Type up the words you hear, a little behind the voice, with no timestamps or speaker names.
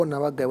na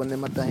vagayi vone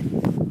matai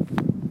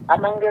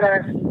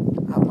amangirasi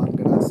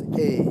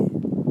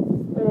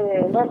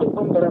nda ndi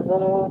kumbela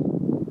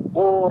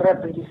u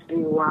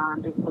rabelisiwa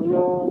ndi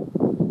kuyo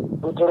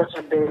utela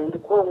tshabelo ndi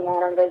khou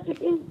ṅwala nga dzi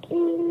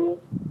 18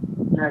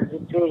 na dzi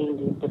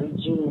 20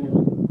 bridging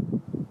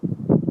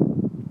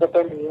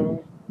second year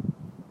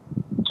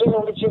zwino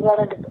ndi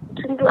tshivhala ndi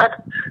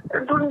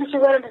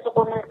tshivhala ndi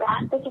soko neta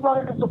ndi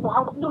tshivhala ndi soko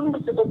hanga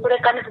ndi soko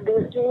kulekana ndi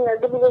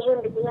vhona zwo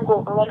ndi kunyago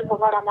u vha ndi khou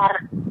vhala mara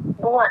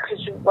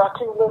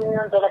wathi vhoni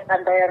ya nzela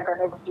kanda yanga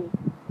next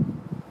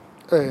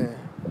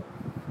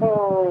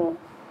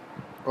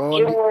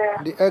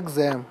the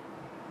exam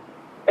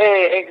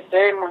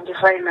exam ndi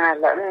final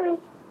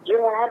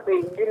zwinwe habe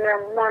ndi na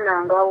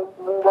mwana nga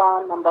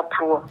wa number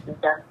 2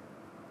 sita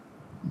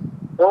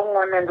ndi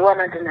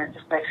wana ndi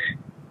 95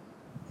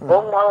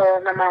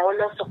 na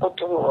mahola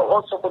sokoto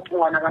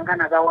wana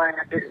vangana va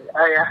wana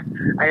aya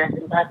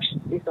Zimbabwe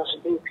iso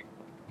zvidipi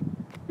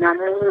na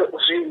muwe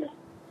zvino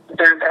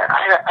ndanda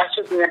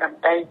achikuenda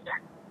mutaita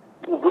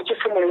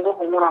uchifumula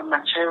ngokunyora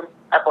machero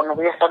akona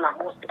kuyesa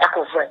namusi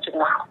akuvura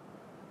chimwao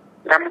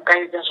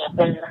ndamukaita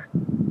zvapera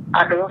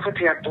adova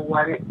futi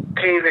yatuwari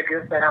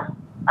keiregesera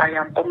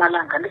aya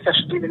Mpumalanga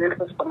ndisazvidivi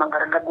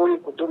nendikusikomangara ngagoni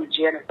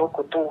kutomujiyani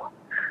kokutuwa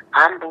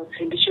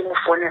hambutsi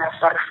ndichimufonera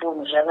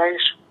farifoni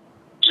zvavaizvo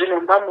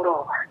zvino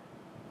mbamurova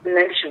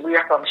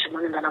nendichivuya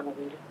pamushimoni ngana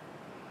muviri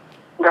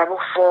ngavo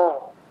 4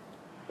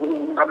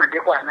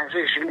 ngamadekwana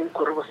zvezvini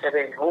mukore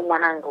ku7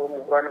 umwana anga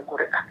umugurani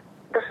kuri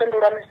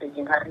ndosendura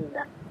meseji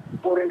ngarinda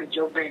uri ndi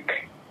Joburg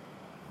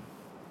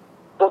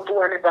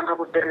potuwane panga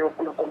kutereo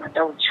kuno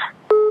komataucha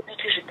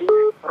ndichizvidivi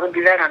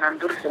rumbirana na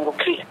nduri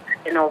sengokia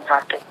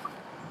inovato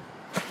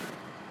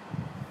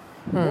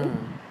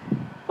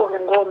uri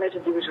ngome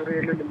chidivi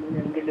zvorelo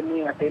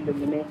limwe atelo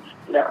mine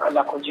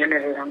la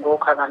kujenerera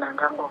ngokhavana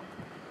ngango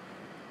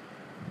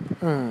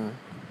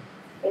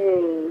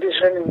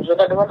ndizveni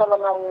zvakadivana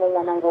vana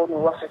mwana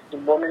ngono wa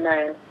festival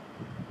naye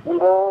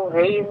ngo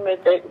hei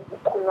mete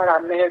kunyora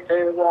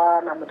mete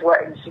wana muti wa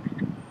M6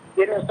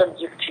 yene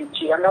subject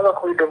chi anava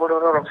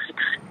kuidovororo 6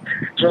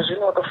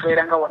 zvazvino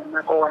tofera nga wana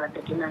nako wana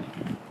 39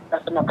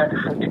 asema kati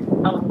futi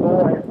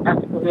ango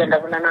asikuenda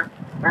kunana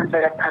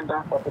nanzara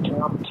panda kwa kuti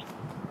ngamuti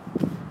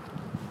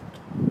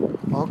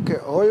okay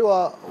hoyu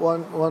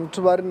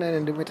wantu vari nene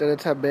ndimitele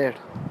tabela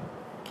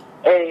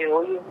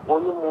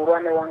hoyu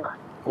murwane wanga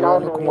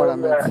uone kumwala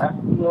metsi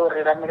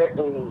yorera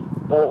mirete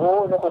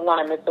uone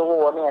kumwala metsi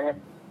uone yane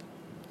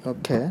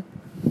okay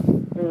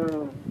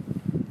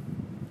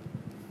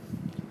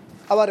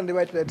avari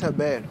ndivaitele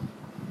tabelo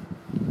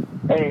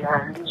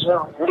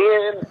handizvo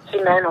ndiye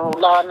sinaino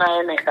ulawa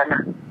naye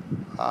nekana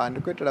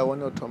ndikuitela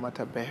wone uthoma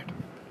tabelo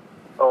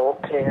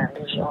okay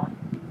handizvo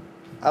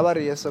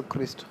avari Yesu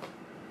Kristu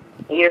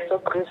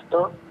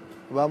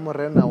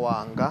vamurena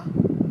wanga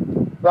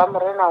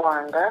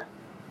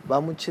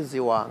vamuchizi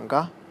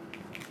wanga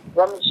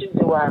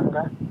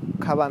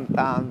kha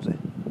vantanzwe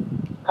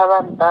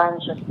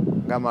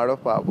nga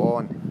malofha a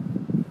vone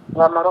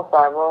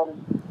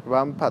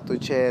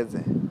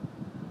vamphaṱutshedze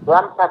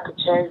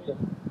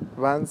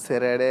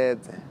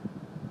vantsireledze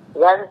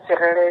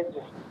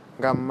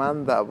nga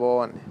maanḓa a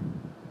vone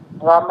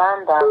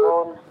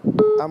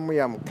a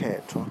muya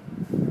mukhethwa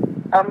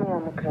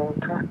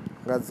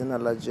nga dzina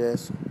la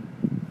Jesu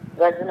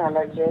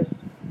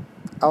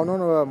a hu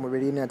nono vha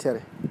muvhilini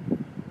athere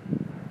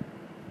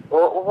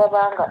uva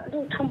vanga ndi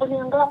thumbuni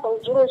yanga pa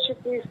udzula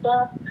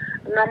uchipisa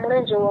na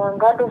mulenje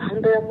wanga ndo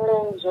vundeya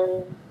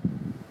mulenje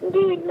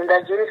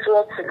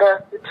ndadzhenisiwa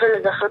tsika 10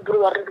 dza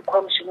February ndi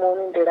kwa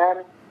mushimoni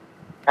ndelani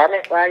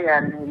hanefho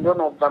hayani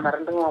ndonobva mara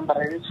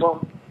ndinoambara uniform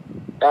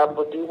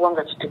ndambodziwa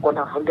nga chitiko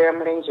ndavundeya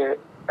mulenje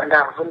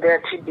ndavundeya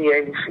tibia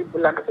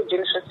ifibula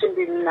ndotodzheniswa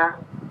simbi mna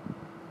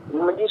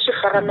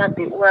ndichifara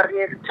maḓi u a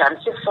reacta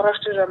ndichifara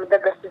zwithu zwa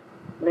muḓagasi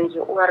mulenje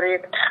u a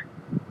reacta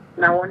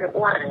nawone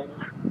u a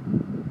rema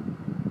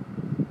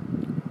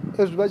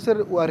ezwi vha tshi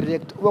ri u a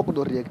react u vha khou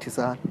ḓo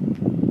reactisana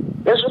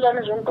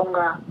hezwiḽani zwo no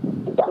tonga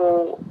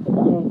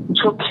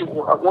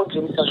tshokiwa wo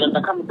dzhenisa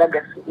zwanḓa kha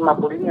muḓagasi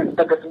mabulini ya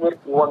muḓagasi wo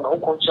rikiwa nga u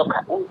khou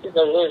tshoka u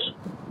itisa zwezwo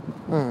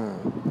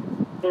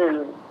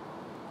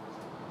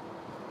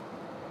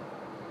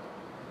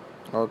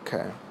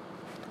okay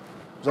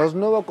zwa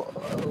zwino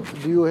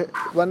do you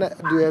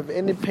have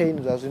any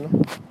pain zwa zwino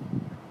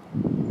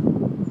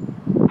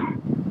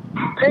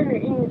pain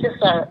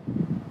inyitisa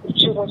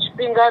tshiṅwe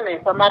tshifhinga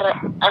hanefha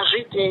mara a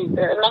zwi itei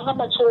na nga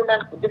matshelo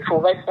nda ndi khou ḓi pfha u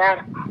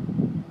vhaisala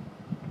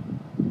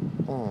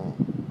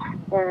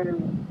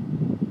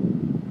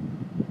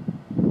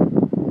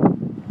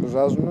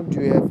zwa zwino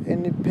do you have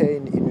any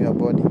pain in your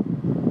body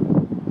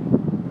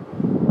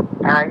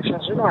hai zwa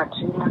zwino a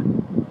thina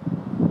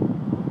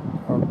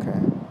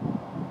okay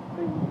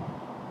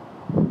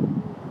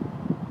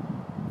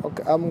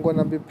I'm going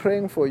to be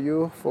praying for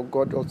you for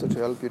God also to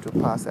help you to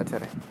pass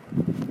Atere.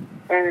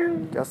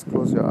 Just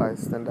close your eyes,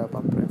 stand up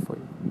and pray for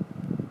you.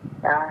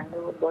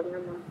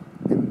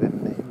 In the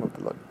name of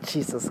the Lord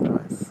Jesus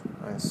Christ,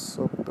 I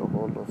soak the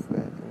whole of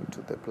her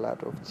into the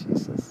blood of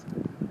Jesus,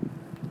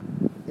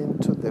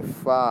 into the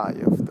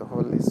fire of the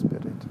Holy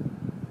Spirit.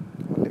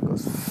 Holy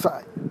Ghost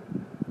fire.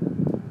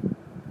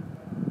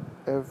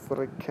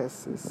 Every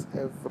curses,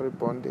 every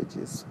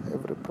bondages,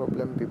 every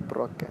problem be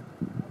broken.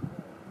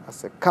 I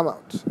say, come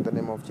out in the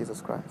name of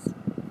Jesus Christ.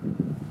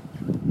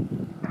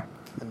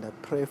 And I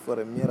pray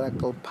for a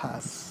miracle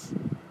pass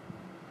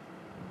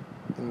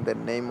in the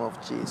name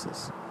of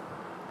Jesus.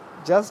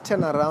 Just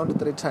turn around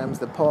 3 times.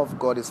 The power of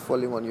God is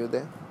falling on you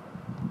there.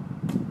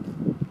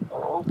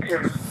 Okay.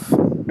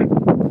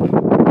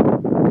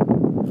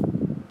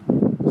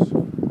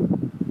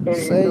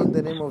 Say in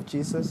the name of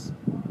Jesus.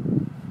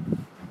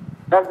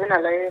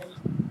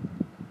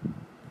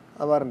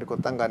 Avari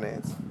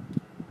ndikotanganedza.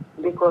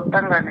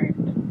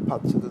 Ndikotanganedza.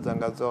 Phatsudzo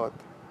dzanga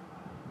dzote.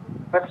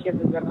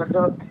 Phatsudzo dzanga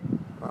dzote.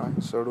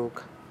 Hayi,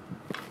 soluka.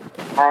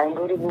 Hayi,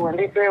 nduriwa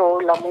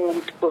ndipewo la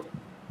muntu.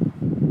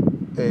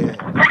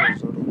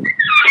 Soluka.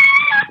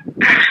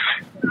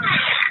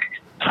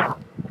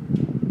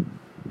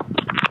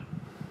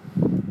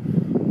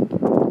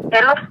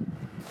 Hello?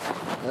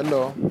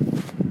 Hello.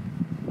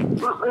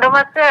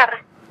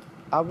 Ndomatere.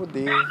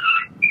 Abudi.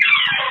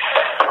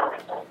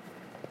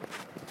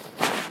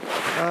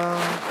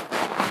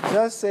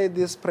 Just say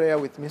this prayer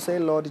with me. Say,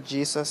 Lord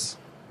Jesus.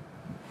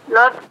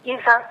 Lord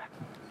Jesus.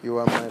 You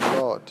are my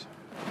Lord.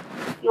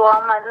 You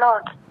are my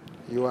Lord.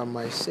 You are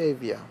my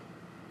Savior.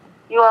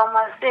 You are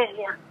my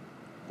Savior.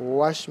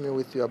 Wash me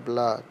with your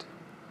blood.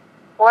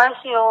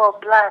 Wash your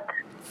blood.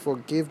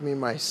 Forgive me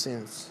my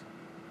sins.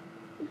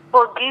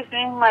 Forgive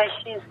me my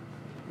sins.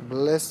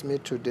 Bless me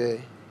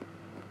today.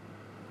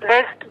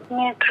 Bless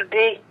me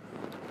today.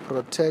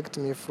 Protect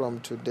me from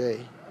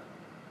today.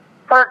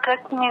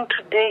 Protect me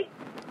today.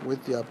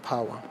 With your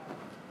power.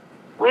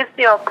 With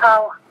your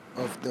power.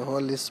 Of the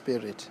Holy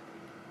Spirit.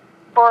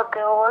 For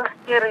the Holy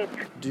Spirit.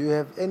 Do you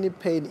have any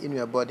pain in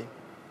your body?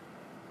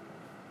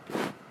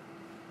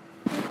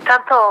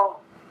 Tato.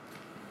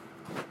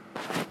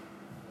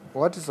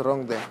 What is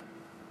wrong there?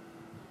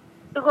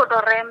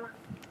 Igodorema.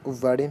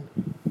 Uvarin.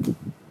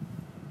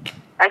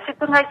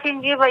 Achipinga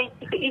chinjiva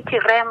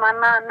ichirema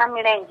na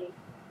milenji.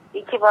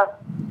 Ichiva.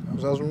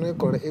 Zvazvino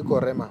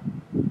ikorema.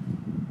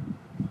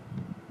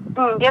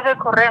 Ndeve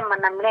korema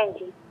na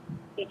milenji.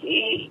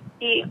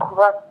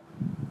 Ikuva.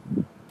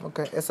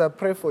 Okay, as I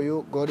pray for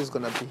you, God is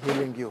going to be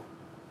healing you.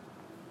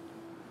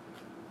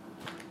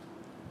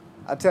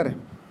 Atere.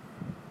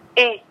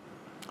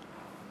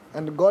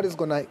 And God is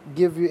going to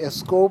give you a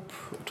scope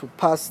to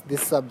pass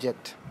this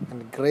subject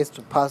and grace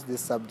to pass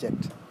this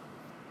subject.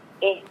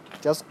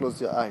 Just close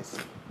your eyes.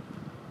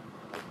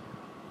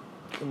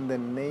 In the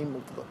name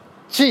of the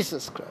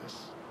Jesus Christ.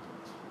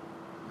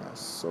 I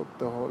soak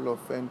the whole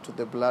of it into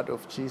the blood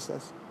of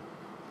Jesus,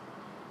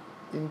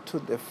 into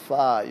the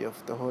fire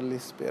of the Holy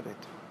Spirit.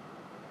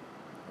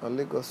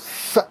 Holy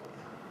Ghost,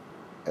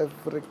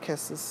 every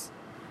curses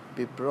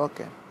be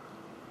broken.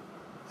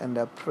 And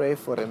I pray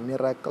for a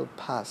miracle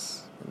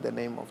pass in the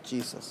name of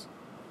Jesus.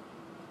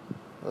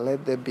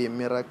 Let there be a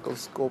miracle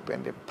scope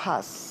and a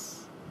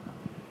pass.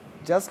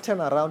 Just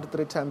turn around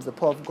 3 times. The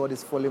power of God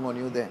is falling on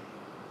you there.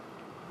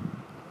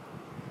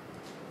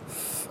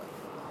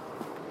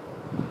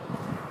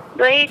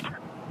 Wait.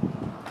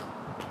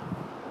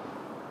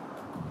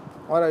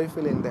 What are you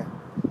feeling there?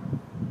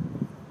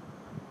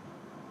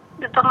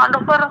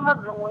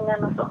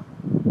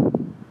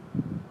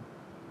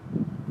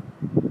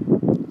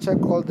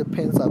 Check all the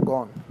pains are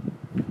gone.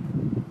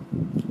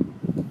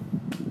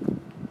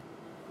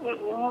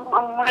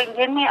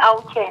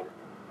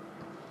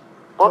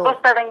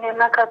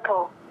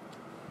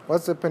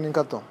 What's happening,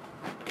 Kato?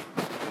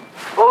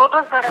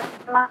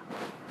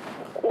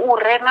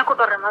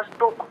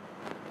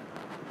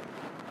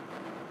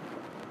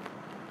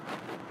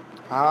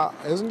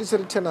 Isn't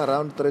it turn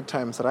around 3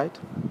 times, right?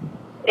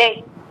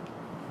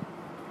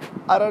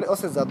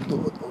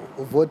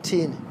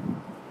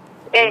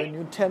 When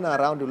you turn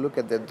around, you look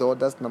at the door,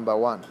 that's number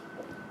 1.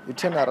 You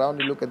turn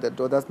around, you look at the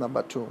door, that's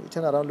number 2. You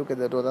turn around, look at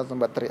the door, that's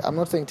number 3. I'm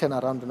not saying turn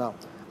around now.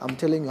 I'm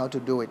telling you how to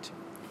do it.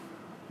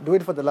 Do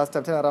it for the last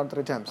time. Turn around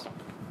 3 times.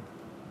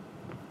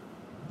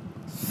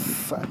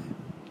 5.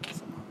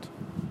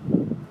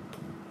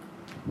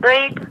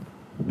 Wait.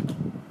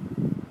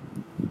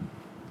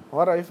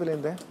 What are you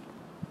feeling there?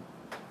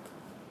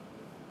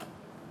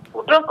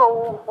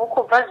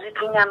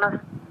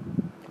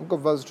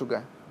 Ukubva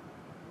zvituga.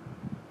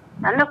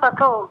 Ane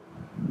pato.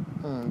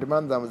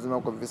 Ndimanda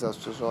muzima kubvisa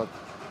zvithu zvote.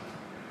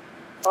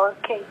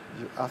 Okay.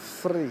 You are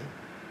free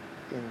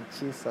in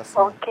Jesus'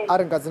 name. Okay.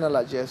 Ari ngadzina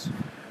la Jesu.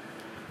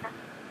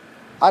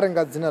 Ari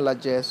ngadzina la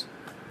Jesu.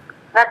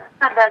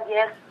 Ngadzina la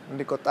Jesu.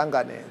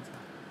 Ndikotanganedza.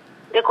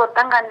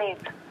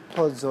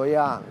 Podzo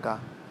yanga.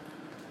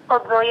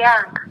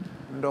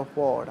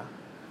 Ndofora.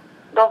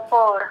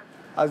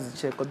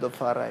 Azicheko do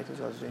fara ito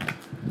zvazvino.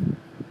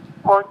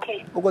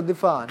 Okay. Uko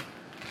difana.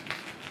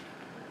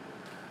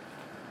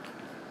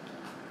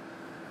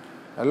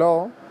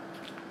 Hello?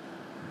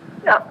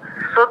 Yeah.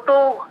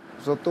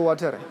 Zoto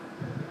watere?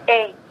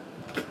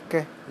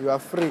 Okay, you are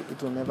free.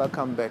 It will never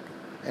come back.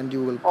 And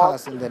you will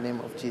pass in the name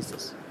of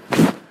Jesus.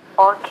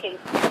 Okay.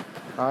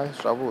 Hi,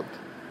 Shabut.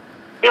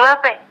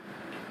 Iwape?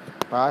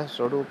 hayi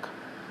zoluka.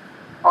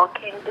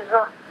 Okay,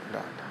 ndizo.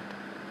 Da.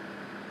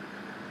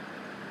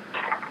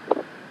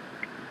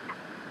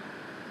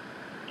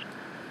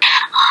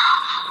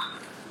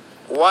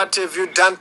 What have you done